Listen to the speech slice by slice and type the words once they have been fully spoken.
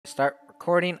Start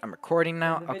recording. I'm recording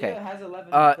now. The video Okay. has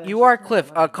 11 You are benches,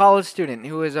 Cliff, a 11. college student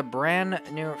who is a brand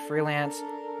new freelance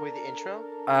Wait, the intro?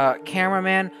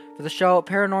 cameraman for the show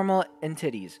Paranormal and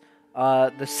Titties.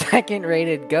 The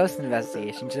second-rated ghost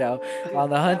investigation show on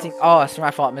the hunting. Oh, it's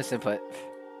my fault. Misinput.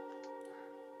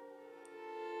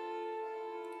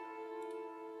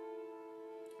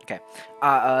 Okay.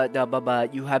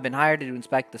 You have been hired to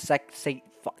inspect the St.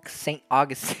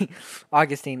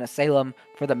 Augustine Asylum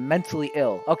for the mentally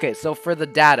ill. Okay, so for the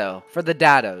Dados.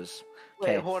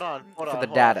 Okay. Wait, hold on. For the hold on a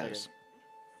Dados.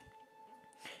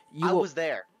 second. I was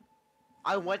there.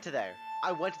 I went to there.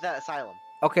 I went to that asylum.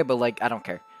 Okay, but like, I don't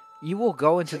care. You will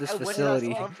go into this I went to that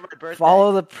facility, asylum for my birthday.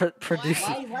 follow the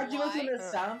producer. Why'd you go to an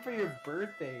asylum for your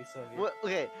birthday, Sophie? What?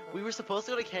 Okay, we were supposed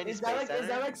to go to Candy Space Center. Is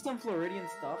that like some Floridian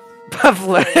stuff?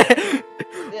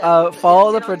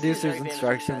 Follow the it's producer's very famous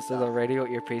instructions to the stuff. radio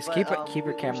earpiece. But, Keep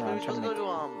your we camera on. were Trying to supposed make to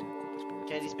go to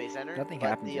Candy Space Center. Nothing but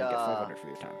happens. the, You get 500 for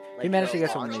your time. like, You managed to the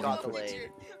get some launch amazing got footage.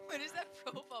 delayed. What is that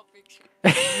profile picture?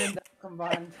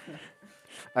 Combined.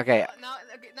 Okay. Now,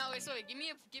 wait, sorry. Give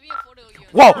me a photo of you.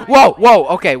 Whoa.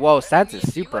 Okay, whoa. Stats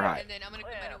is super high. And then I'm gonna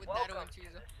combine it with Dado and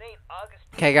Chizo.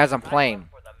 Okay, guys, I'm playing.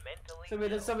 So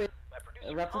wait, a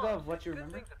replica of what you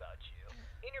remember?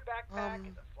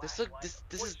 This is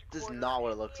not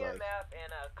what it looks like.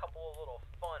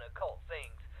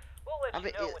 I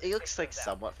mean, it looks like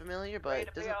somewhat familiar, but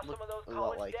it doesn't look a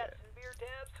lot like it.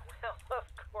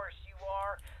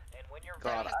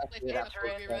 God, I hate that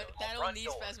place. Dado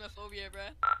needs phasmophobia, bro.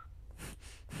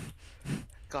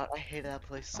 God, I hate that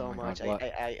place so Oh my much. God,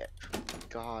 what?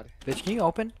 God. Bitch, can you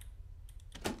open?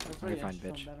 That's You're pretty fine,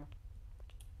 interesting, bitch. Dado.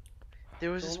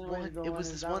 There was this The only way to one. go It on was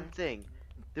is this down. one thing.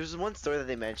 There was one story that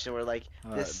they mentioned where like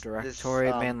this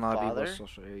Directory, main lobby, father,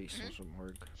 social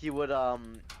org. he would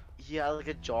he had like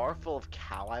a jar full of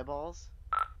cow eyeballs,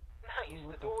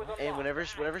 and whenever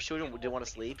children didn't want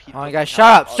to sleep, he. Oh my put God, the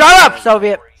shut cow up, shut up, on-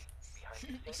 Soviet!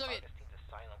 Soviet.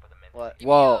 What?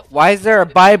 Whoa, why is there a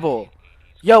Bible?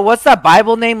 Yo, what's that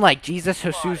Bible name? Like Jesus,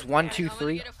 Jesus, 1, 2,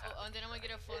 3? Then I'm gonna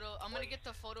get a photo. I'm gonna get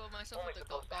the photo of myself with the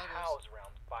goggles.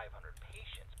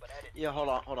 Yeah, hold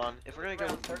on. If we're gonna go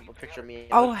with a picture of me.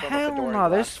 Oh, with a hell fedora no.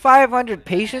 and There's 500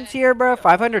 patients here, bro.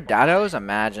 500 Dados?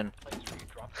 Imagine.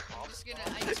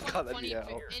 I just God, want that'd be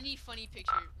hell. any funny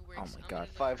picture works. Oh my God.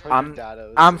 500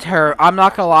 dados. I'm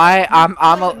not gonna lie.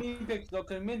 Meme pics, though,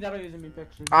 'cause me and Dado use meme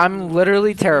pictures. I'm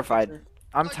literally terrified.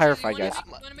 I'm terrified, guys.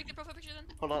 You wanna make the profile picture then?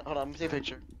 Hold on. Let me take a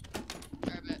picture.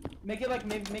 Alright, bet. Make it like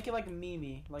meme, like make it like a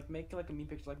meme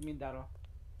picture, like me and Dado.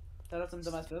 Dado's some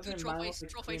dumbass. Those are Troll-face.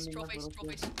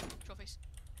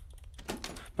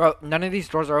 Bro, none of these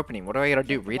doors are opening. What do I gotta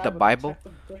do? Read the Bible?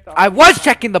 Check the I was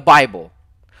checking the Bible.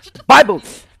 Bible.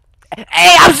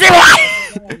 Hey, I'm serious.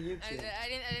 I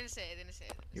didn't say it.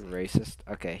 You racist.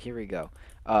 Okay, here we go.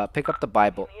 Pick up the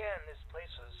Bible.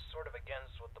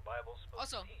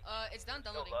 Also, it's done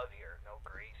downloading.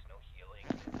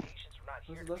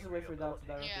 Let's wait for Dado.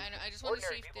 Yeah, I know. I just want to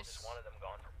see if this.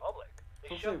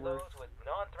 Hopefully it works.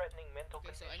 Okay,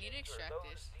 so I need to extract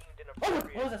this. Oh,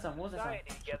 what was that sound?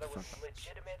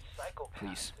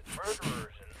 Please.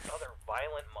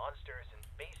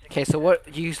 Okay, so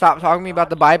what? You stop talking to me about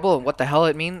the Bible and what the hell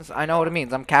it means? I know what it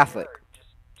means. I'm Catholic.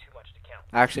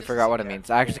 I actually forgot what it means.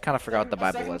 I actually kind of forgot what the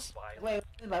Bible was. Wait,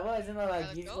 the Bible isn't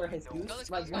like Jesus Go. or Jesus? Go, let's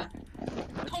Like, go.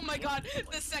 Oh my God,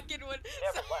 the second one.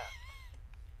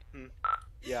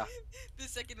 Yeah. The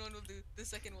second one will do.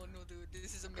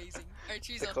 This is amazing. Alright,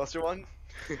 The Chizo. closer one.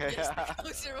 Yes, the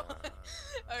closer one.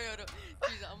 Alright, hold on.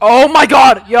 Chizo, Oh my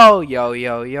God! Yo!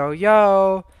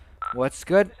 What's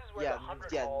good? Yeah.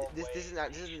 This isn't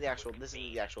the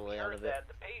actual layout of it.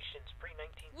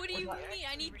 What do you mean?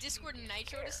 I need Discord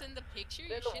Nitro to send the picture?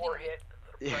 You're shitting me.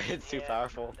 Yeah, it's too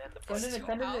powerful. Send it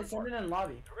in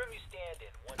lobby. Yeah,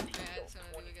 that's what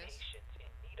I'm gonna do, guys.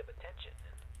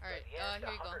 Alright, here you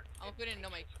go. I'll put it in no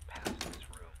mic.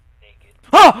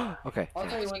 Oh! Okay. I'll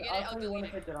tell you Once when. you get it, I'll I'll tell you when to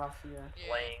delete it. take it off. Yeah.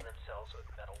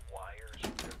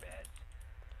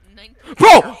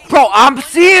 Bro, I'm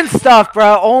seeing stuff,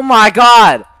 bro. Oh my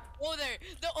God. Oh, there.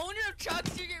 The owner of Chalk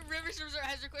Secret Rivers Resort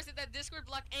has requested that Discord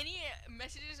block any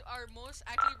messages are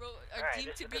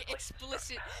deemed to be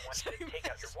explicit. What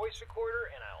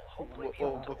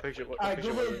picture? What Alright,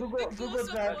 picture? Google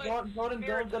Drive. Go to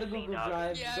Google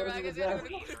Drive. Yeah, Go to bro, I Google guess I'm Drive. gonna go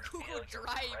to Google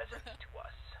Drive,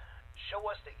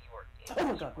 bro. Oh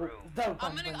my God.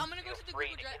 I'm gonna go to the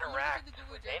Google Drive. I'm gonna go to the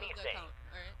Google Drive of the account.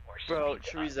 Alright. Bro,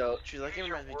 Chorizo, that game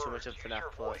reminds me too much of FNAF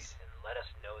Plus.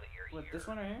 What, this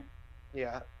one right here?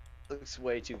 Yeah, looks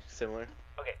way too similar.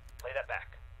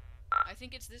 I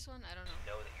think it's this one. I don't know.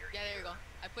 Yeah, there you go.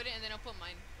 I put it and then I'll put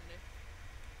mine in there.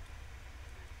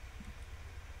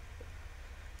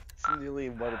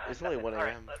 It's only 1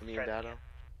 a.m. for me and Dado.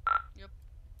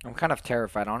 I'm kind of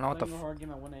terrified. I don't know what the. Playing a horror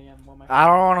game at 1 a.m. What am I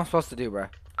don't know what I'm supposed to do, bro.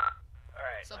 Alright,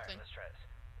 Something. let's try this.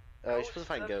 You're supposed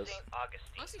to find ghosts.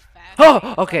 Honestly, fast.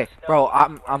 Oh, okay, bro.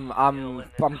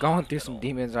 I'm going through some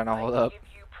demons right now. Hold up. I give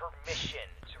you permission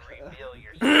to reveal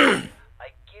yourself. I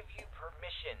give you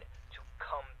permission to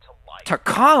come to life. To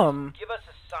come? Give us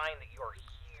a sign that you're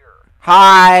here.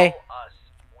 Hi. Tell us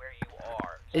where you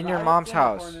are. In So your I mom's stand in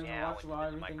the house. corner and Yeah, watch with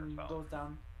while this everything microphone. goes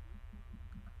down.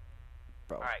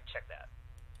 Bro, Alright, check that.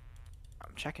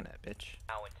 I'm checking it, bitch.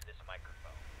 Now into this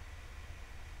microphone.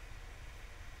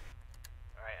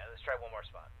 Alright, let's try one more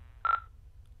spot.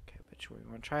 Okay, bitch, where you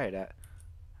want to try it at?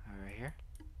 Right here.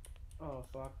 Oh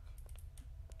fuck.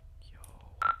 Yo,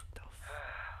 what the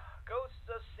f- Ghosts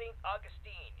of St.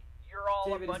 Augustine. You're all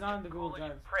David, a it's bunch not in of the Google foolish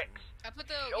Drive. pricks. I put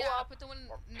the Show I up put the one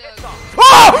or in piss the. off.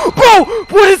 Oh, bro,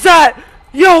 what is that?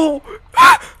 Yo,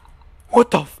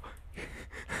 what the?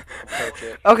 Approach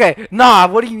it. Okay, nah.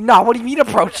 What do you mean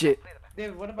approach it,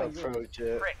 David, what about yours? Approach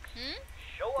it. Pricks. Hmm?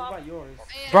 Show What up. about yours?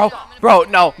 Yeah, bro? I'm gonna Bro, put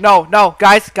it no, in no, no,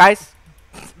 guys. Am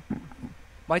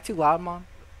I too loud, mom?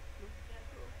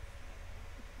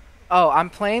 Oh, I'm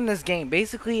playing this game.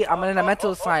 Basically, I'm in a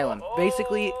mental asylum.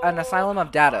 Basically, an asylum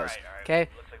of dados. Okay,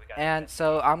 and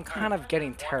so I'm kind of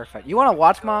getting terrified. You want to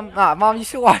watch, mom? Nah, mom, you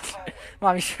should watch.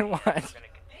 Mom, you should watch.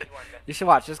 You should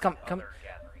watch. Just come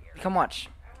watch.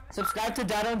 Subscribe to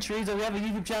Dado and Chorizo. We have a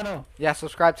YouTube channel. Yeah,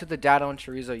 subscribe to the Dado and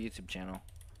Chorizo YouTube channel.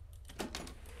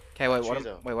 Okay, wait, what?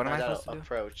 Chorizo. Wait, what am I Dado, supposed to do?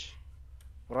 approach.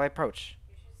 What do I approach?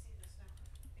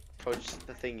 Approach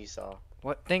the thing you saw.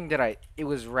 What thing did I? It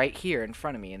was right here in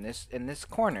front of me in this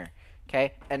corner.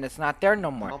 Okay, and it's not there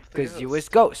no more Bump the because you ghost. was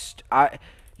ghost.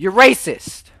 You're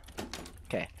racist.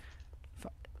 Okay.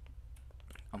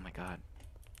 Oh my god.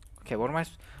 Okay, what am I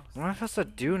supposed to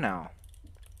do now?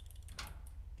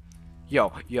 Yo,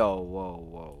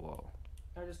 whoa.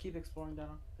 I just keep exploring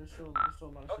Dado. There's still a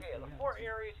lot of Okay, shit the that we 4 haven't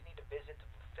areas you need to visit to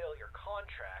fulfill your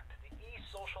contract. The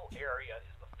e-social area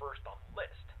is the first on the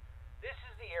list. This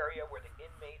is the area where the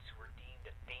inmates who are deemed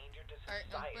a danger to Alright,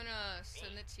 society. I'm gonna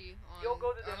send it to you on. You'll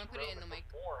go to I'm this gonna put it room in the and mic,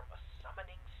 perform a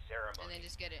summoning and ceremony. then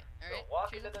just get it. So Alright.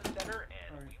 walk Chorizo? into the center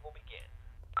and Alright. we will begin.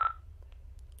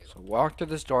 So walk through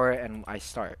this door and I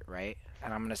start right,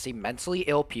 and I'm gonna see mentally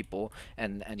ill people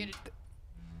and Get it.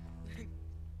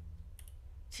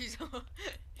 Chorizo.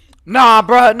 Nah,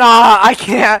 bruh, nah, I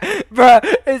can't, bruh.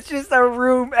 It's just a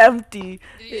room empty.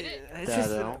 Did you get it? It's just.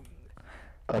 Dado.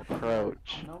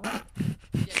 Approach. You know what?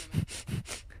 Yeah,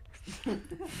 no, man.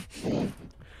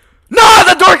 Nah,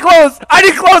 the door closed. I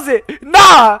didn't close it.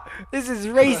 Nah, this is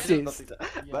Imagine racist.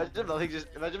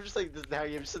 imagine just like this now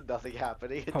you have just nothing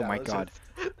happening. Oh my God.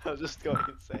 I was just going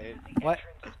insane. What?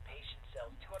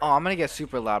 Oh, I'm gonna get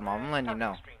super loud, mom. I'm letting you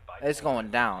know. It's going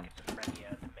down.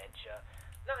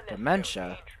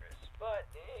 Dementia? But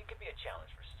it could be a challenge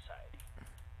for society.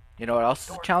 You know what else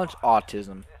is a challenge?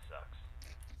 Autism.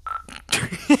 This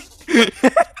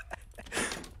sucks.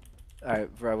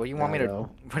 Alright, bro, what do you want me to? Dado.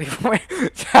 What do you want me?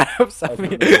 Shut up,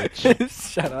 Sammy. Approach.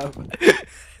 Shut up.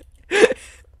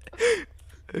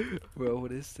 Bro,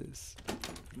 what is this?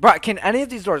 Bro, can any of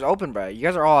these doors open, bro? You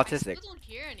guys are all I autistic. still don't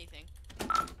hear anything. This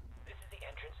is the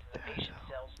entrance to the patient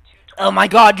cells 220. Oh my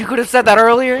god, you could have said that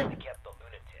earlier. They kept the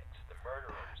lunatics, the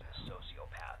murderers, the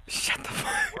sociopaths. Shut the The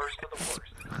fuck. worst of the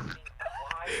worst. Seemed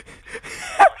quiet and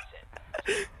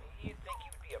nonsense. You'd think he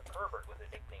would be a pervert with a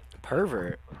nickname.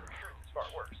 Pervert. But the truth is far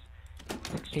worse.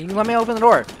 Can you let me open the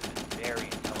door? Very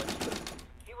intelligent.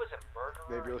 He was a murderer.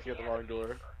 Maybe you're looking at the and wrong a door.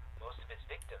 thief. Most of his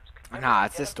victims could Nah, never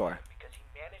it's this identify door. him because he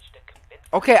managed to convince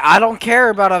Okay, I don't care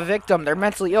about a victim. They're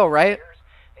mentally ill, right?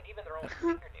 and even their own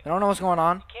fingernails. I don't know what's going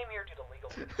on. He came here due to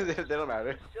legal They don't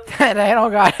matter. They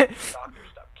don't got it. Doctor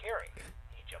stopped caring.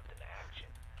 He jumped into action.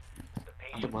 The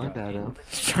patient Come on, got Dado. killed in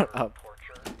Shut up.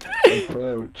 torture.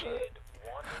 Approach. Kid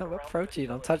wandered I'm around the approaching.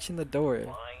 I'm facility, touching the door.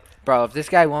 blind Bro, if this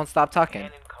guy won't stop talking.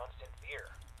 and in constant fear.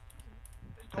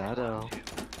 This door's Dado. locked, too.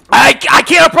 I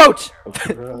can't approach!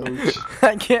 Approach.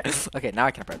 I can't. Okay, now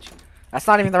I can approach. That's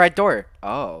not even the right door.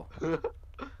 Oh.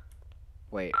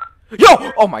 Wait.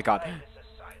 Yo! Oh my god. Inside this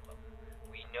asylum,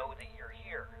 we know that you're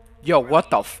here. Yo, what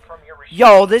the f- From your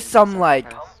Yo, this some like.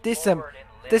 Come This some. forward and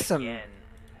live This some. again.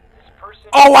 This person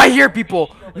Oh, I hear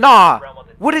people. Nah.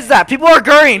 What is that? People are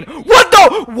gurring. What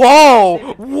the?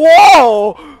 Whoa!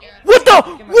 Whoa! What the?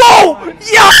 Whoa! Yo!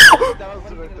 That was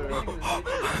going through.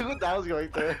 That was going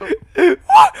through.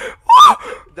 What? What?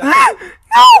 That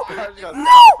No! was got No!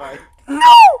 satisfied.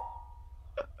 No!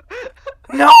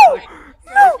 No!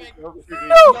 No!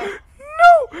 No! No!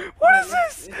 What is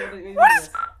this? What is?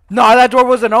 No, that door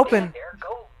wasn't open. There,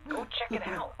 go check it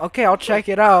out. Okay, I'll check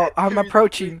it out. I'm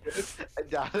approaching.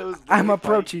 Dado's I'm literally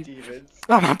approaching. fighting demons.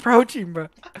 I'm approaching, bro.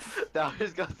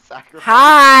 Dado's got sacrificed.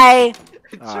 Hi!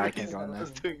 And Oh, I Joey's can't go in there.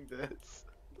 just doing this.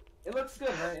 It looks good,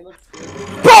 right? It looks good.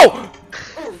 Bro!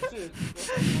 Oh shit.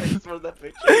 I just wanted that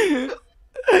picture.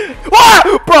 Ah!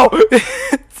 Bro!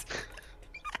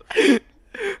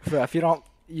 Bro, if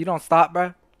you don't stop,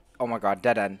 bro. Oh my god,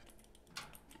 dead end.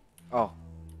 Oh.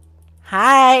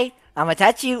 Hi! I'm gonna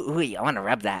touch you. Ooh, I wanna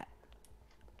rub that.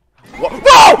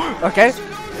 Whoa! Okay.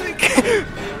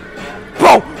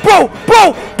 Bro!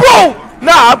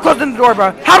 Nah, I'm closing the door,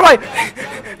 bro. How do I?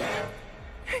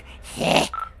 The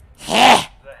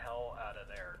hell out of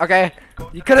there. Okay.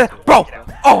 You could've. Bro!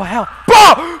 Oh, hell.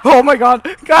 Bro! Oh my god.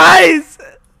 Guys!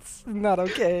 It's not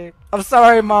okay. I'm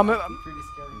sorry, mom. Pretty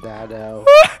scary. Dado,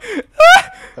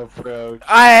 approach.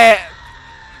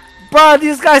 Bro,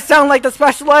 these guys sound like the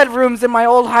special ed rooms in my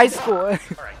old high school. Alright,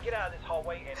 get out of this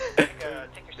hallway and take your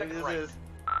second right.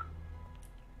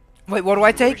 Wait, what do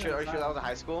I take? Are you sure that was a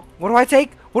high school? What do I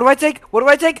take? What do I take? What do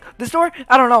I take? This door?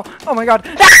 I don't know. Oh my god.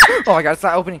 Oh my god, it's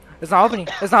not opening. It's not opening.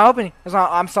 It's not opening. It's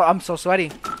not. I'm so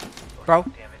sweaty. Bro.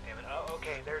 Damn it. Oh,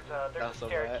 okay, there's a so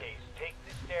staircase. Take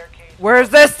the staircase. Where's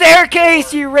the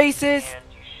staircase, you racist? And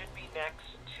you should be next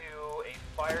to a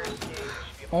fire escape. You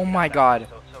should be able Oh to my get that. god.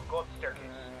 So go up the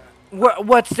staircase.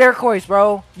 What staircase,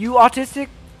 bro? You autistic?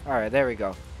 Alright, there we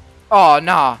go. Oh,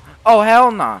 nah. Oh, hell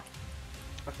nah.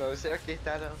 So staircase,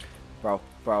 Dado. Bro.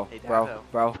 Hey, Dado.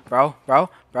 Bro.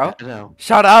 No.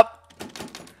 Shut up.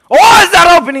 Oh, it's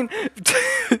not opening!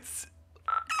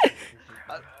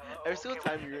 Every single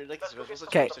time you're in like this visual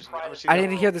Okay, situation, I need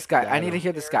to hear this guy. I need to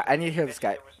hear this guy. I need to hear this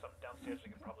guy. There was something downstairs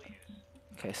we could probably use.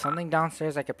 Okay, something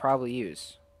downstairs I could probably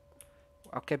use.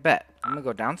 Okay, bet. I'm gonna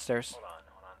go downstairs. Hold on.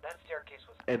 That staircase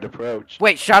was. And approach.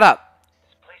 Wait, shut up.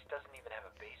 This place doesn't even have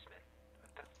a basement.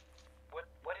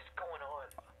 What is going on?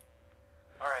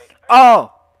 Alright.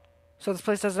 Oh! So this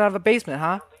place doesn't have a basement, huh? I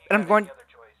don't think you And I'm have going... any other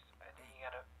choice. I think you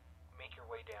gotta make your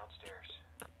way downstairs.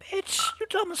 Bitch, you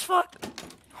dumb as fuck.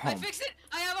 I Home. fixed it.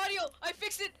 I have audio. I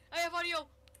fixed it. I have audio.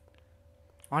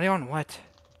 Audio on what?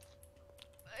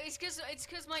 It's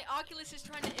cause my Oculus is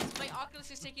my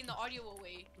Oculus is taking the audio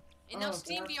away. And now Oh,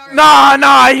 Steam that's VR. good. No,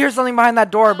 I hear something behind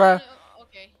that door, bruh.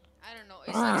 Okay, I don't know.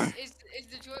 Is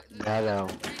the Dado.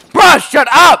 Bruh, shut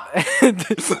up! I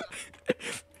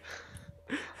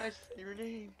say your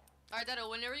name. Alright, Dado,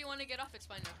 whenever you want to get off, it's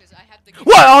fine now, because I have the.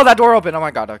 What? Oh, that door opened. Oh my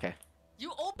god, okay.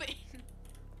 You open.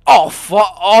 Oh,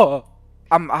 fuck. Oh.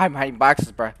 I'm hiding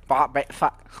boxes, bruh. Fuck.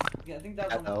 Yeah, I think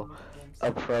that's one Dado. of the games.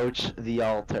 Approach the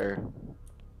altar.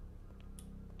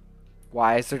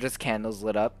 Why is there just candles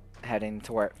lit up heading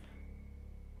to where...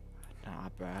 Nah,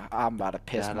 bruh. I'm about to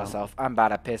piss Dado. myself. I'm about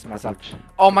to piss myself. Approach.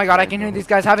 Oh my god, I can hear these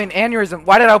guys having an aneurysm.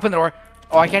 Why did I open the door?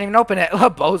 Oh, I can't even open it.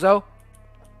 Bozo.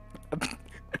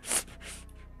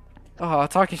 Oh,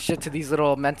 talking shit to these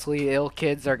little mentally ill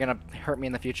kids are gonna hurt me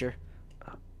in the future.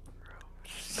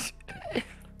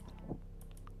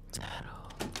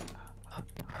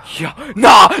 Yo,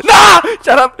 nah!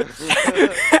 Shut up!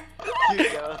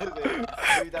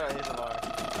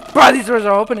 Bro, these doors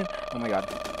are opening. Oh my god.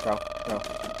 Bro.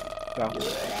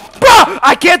 Bro!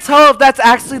 I can't tell if that's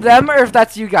actually them or if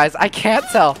that's you guys. I can't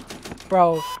tell.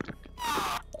 Bro.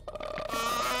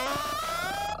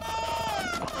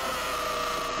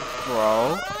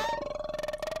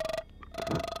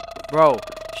 Bro,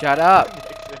 shut up.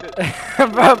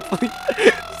 Bro, please.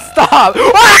 Stop.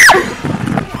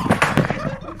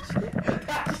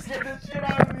 That scared the shit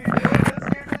out of me. That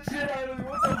scared the shit out of me.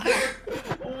 What the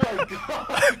fuck? Oh my god.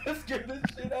 That scared the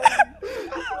shit out of me.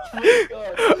 Oh my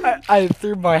god. I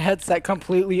threw my headset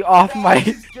completely off my...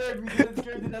 That scared me. That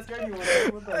scared me. That scared me.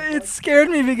 What the It fuck? scared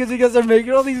me because you guys are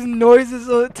making all these noises,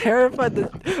 so it terrified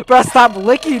the... Bro, stop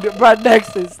licking. Bro,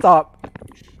 next is stop.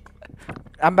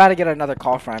 I'm about to get another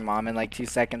call from my mom in like 2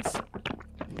 seconds.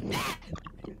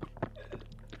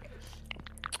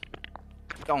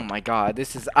 Oh my god,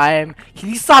 this is... Can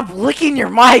you stop licking your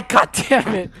mic? God damn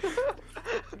it.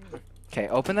 Okay,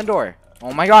 open the door.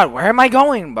 Oh my god, where am I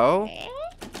going, bro?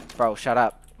 Bro, shut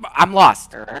up. I'm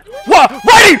lost. What?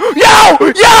 Wait! Yo!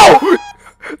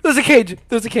 There's a cage.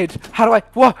 How do I...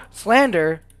 What?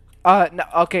 Slander? No,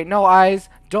 okay, no eyes.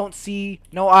 Don't see.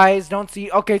 No eyes. Don't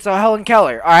see. Okay, so Helen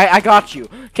Keller. Alright, I got you.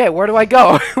 Okay, where do I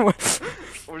go? We're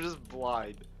just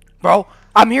blind. Bro,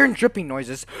 I'm hearing dripping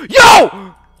noises.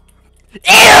 Yo!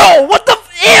 Ew! What the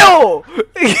ew!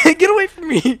 Get away from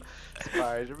me.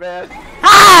 Spider-Man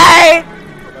Hi!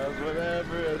 does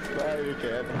whatever a spider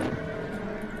can.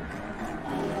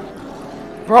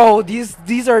 Bro,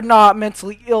 these are not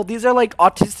mentally ill. These are like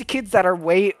autistic kids that are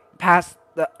way past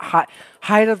the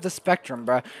height of the spectrum,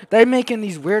 bruh. They're making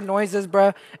these weird noises,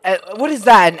 bruh. What is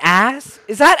that? An ass?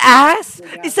 Is that ass?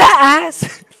 Is that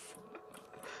ass?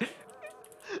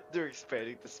 They're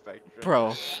expanding the spectrum.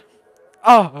 Bro.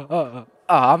 Oh,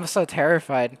 I'm so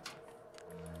terrified.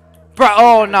 Bro,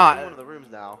 oh, In no. one of the rooms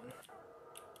now.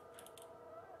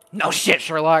 No shit,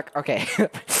 Sherlock. Okay.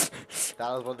 That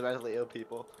was one of the mentally ill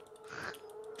people.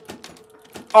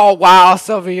 Oh, wow,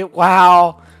 Sylvie.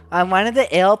 Wow. I'm one of the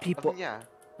ill I people. mean, yeah.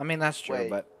 I mean, that's true, Wait.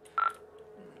 but.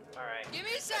 Alright. Give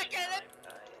me a second.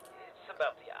 It's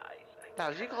about the eyes.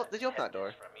 Dad, did you open that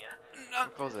door? From you. No,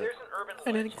 Close it. There's an urban I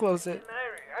didn't legend, close it. and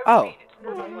I Oh. read it's an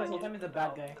urban This whole legend time he's a bad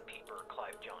about guy. the paper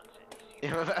Clive Johnson.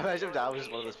 Yeah, imagine if Dad was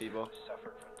just one of those people. Who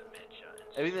suffered from dementia.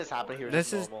 And Everything that's happened here is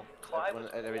This just is- normal. Clive An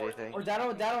was everyday born thing. Or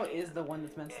Dado is the one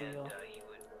that's mentally ill. he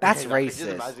would That's Exactly, just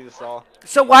racist. imagine this all.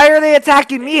 So why are they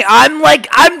attacking me? I'm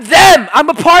them. I'm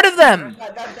a part of them.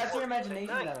 That's your imagination,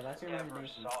 Dado. That's your never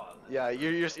imagination. saw. Yeah,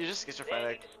 you're just Then he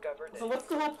schizophrenic. discovered that So what's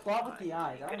the whole plot with the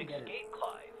eyes? I could don't get it. escape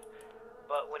Clive.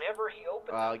 But whenever he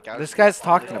opened them, This guy's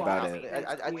talking Oh, about wow. it.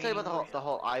 I'd tell you about the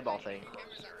whole eyeball thing.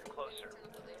 closer and closer.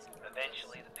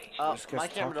 Eventually, the patient This guy's My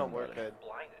camera talking don't work about good.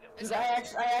 blinded him. Cause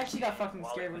I actually got fucking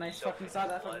scared when I fucking saw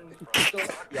that fucking.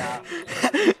 Yeah.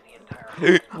 The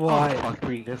entire Why?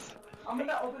 penis. I'm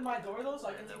gonna open my door though so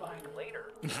I can see behind me.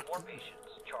 later, more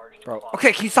patients charged. Bro, Clive.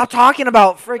 okay, can you stop talking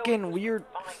about freaking weird?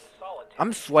 Fine solitude.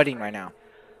 I'm sweating right now.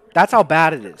 That's how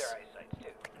bad it Their is. eyesight too.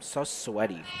 I'm so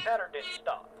sweaty. Pattern didn't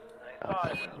stop. I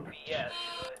thought it was BS,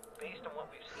 but based on what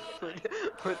we've seen,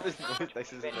 What this noise next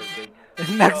to this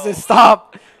thing? Next is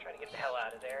stop. try to get the hell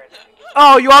out of there. And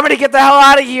Oh, you want me to get the hell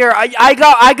out of here?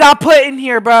 I got put in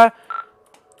here, bruh.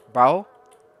 Bro.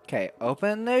 Okay,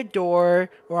 open the door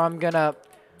or I'm gonna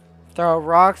throw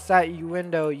rocks at you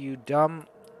window, you dumb.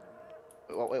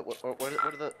 Wait, what are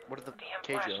the damn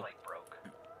cage go? flashlight broke.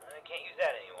 I can't use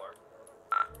that anymore.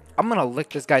 I'm gonna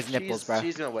lick this guy's nipples, bruh.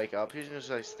 She's gonna wake up. She's gonna just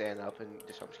like stand up and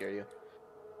just jump scare you.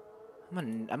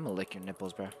 I'm gonna lick your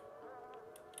nipples, bruh.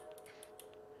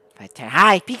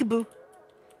 Hi, peekaboo.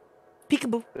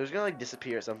 Peekaboo. It was gonna like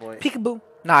disappear at some point. Peekaboo.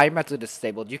 Nah, you're mentally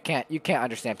disabled. You can't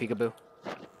understand peekaboo.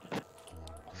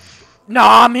 No,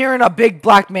 I'm hearing a big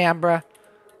black man, bruh.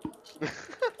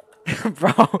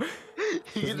 Bro.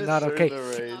 You It's can not discern okay. the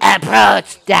rage.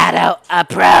 Approach, Dado,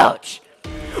 approach.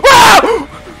 Whoa!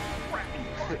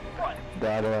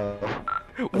 Dado.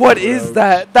 What is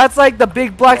that? That's like the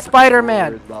big black spider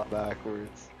man. Not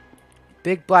backwards.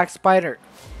 Big black spider.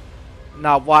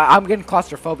 Nah, why? I'm getting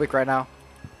claustrophobic right now.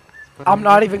 I'm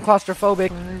not even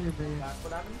claustrophobic.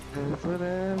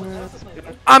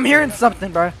 I'm hearing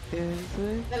something, bro. Yeah,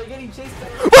 you're getting chased by.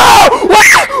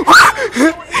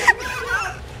 Whoa!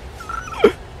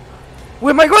 Wait,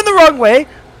 am I going the wrong way?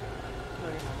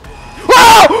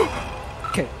 Whoa!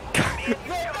 Okay.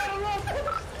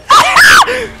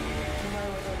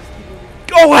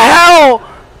 Oh hell!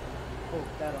 Oh,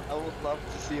 Dado. I would love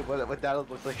to see what Dado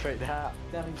looks like right now.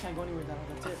 Dado, you can't go anywhere, Dado.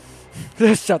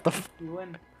 That's it. Shut the. You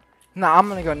win. Nah, I'm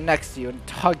gonna go next to you and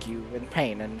hug you in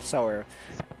pain and so are.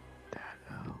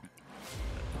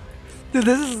 Dude,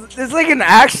 this is like an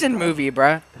action movie,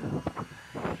 bruh.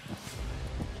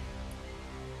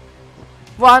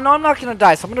 Well, I know I'm not gonna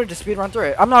die, so I'm gonna just speed run through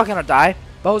it. I'm not gonna die.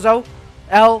 Bozo,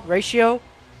 L, ratio,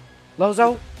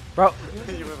 Lozo, bro.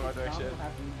 You went my direction.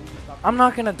 I'm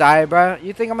not gonna die, bruh.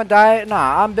 You think I'm gonna die?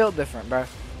 Nah, I'm built different, bruh.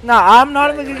 Nah, I'm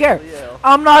not even gonna care.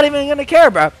 I'm not even gonna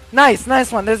care, bruh. Nice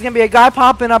one. There's gonna be a guy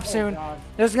popping up soon.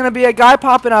 There's gonna be a guy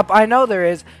popping up. I know there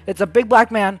is. It's a big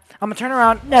black man. I'm gonna turn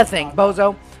around. Nothing.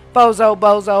 Bozo. Bozo,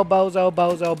 bozo, bozo,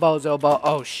 bozo, bozo, bo.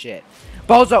 Oh shit.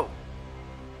 Bozo. What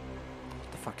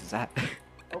the fuck is that?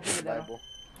 Open it, Dado. Bible.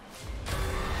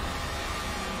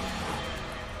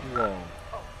 Whoa.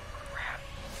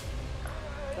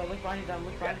 Dado, look behind you, Dado.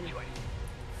 Look behind you.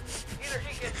 Either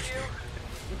he gets you,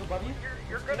 Look above you.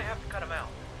 you're gonna have to cut him out.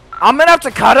 I'm gonna have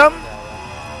to cut him.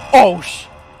 Oh sh.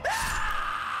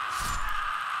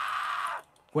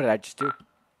 What did I just do?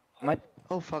 Am I?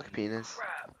 Oh fuck penis.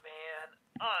 Crap, man.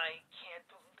 I can't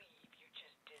believe you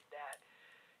just did that.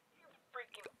 You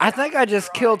freaking. I think I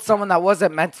just killed someone that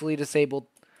wasn't mentally disabled.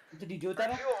 Did you do it,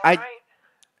 Dado? You I- alright?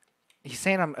 He's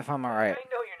saying if I'm alright, I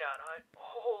know you're not, huh?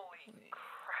 Holy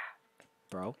crap.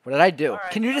 bro. What did I do?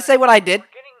 Alright, Can you just alright. say what I did? We're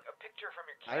getting a picture from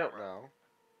your I camera. don't know.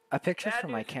 A picture Bad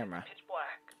from my news is camera. it's pitch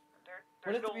black. What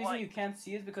There's if the no reason light. you can't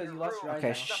see is because you Your lost your room, eyes? Okay,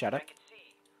 Dado? there's shut nothing up. I can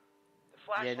see. The Yeah,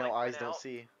 flashlight no, went eyes don't out,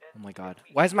 see. and Oh my god.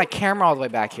 we Why is my go to camera all the way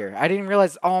sleep. back here? I didn't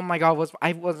realize. Oh my god.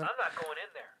 I wasn't. I'm not going in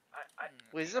there.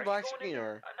 Wait, is this Are a you black going screen in? or?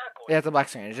 I'm not going Yeah, in it's a black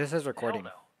screen. It just says there. recording.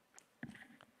 Hell no.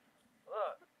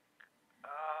 Look.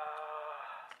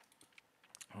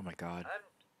 Oh my god. I'm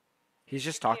He's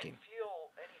just You can't talking.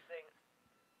 feel anything.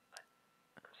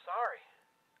 I'm sorry,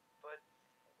 but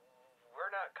we're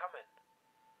not coming.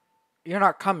 You're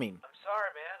not coming. I'm sorry,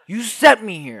 man. You sent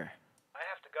me here. I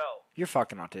have to go. You're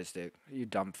fucking autistic. You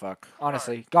dumb fuck.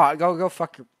 Honestly, go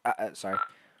fuck your. Sorry.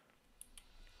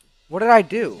 What did I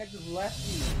do? I just left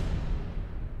you.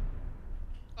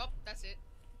 Oh, that's it.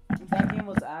 That game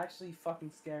was actually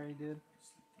fucking scary, dude.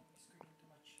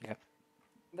 Yeah.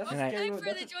 That's Oh, And I- scary. time for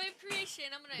That's the joy of creation.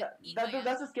 I'm gonna that, eat that, my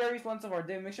that's the scariest one so far,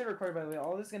 dude. Make sure to record, by the way.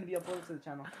 All this is gonna be uploaded to the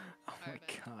channel. Oh my Alright,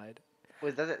 bet. god.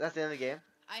 Wait, that's the end of the game?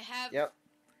 I have. Yep.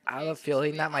 I have Okay, a so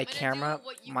feeling wait, that my I'm gonna do camera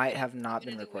what you might couldn't. have I'm not gonna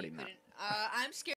been do what you recording that. couldn't. I'm scared.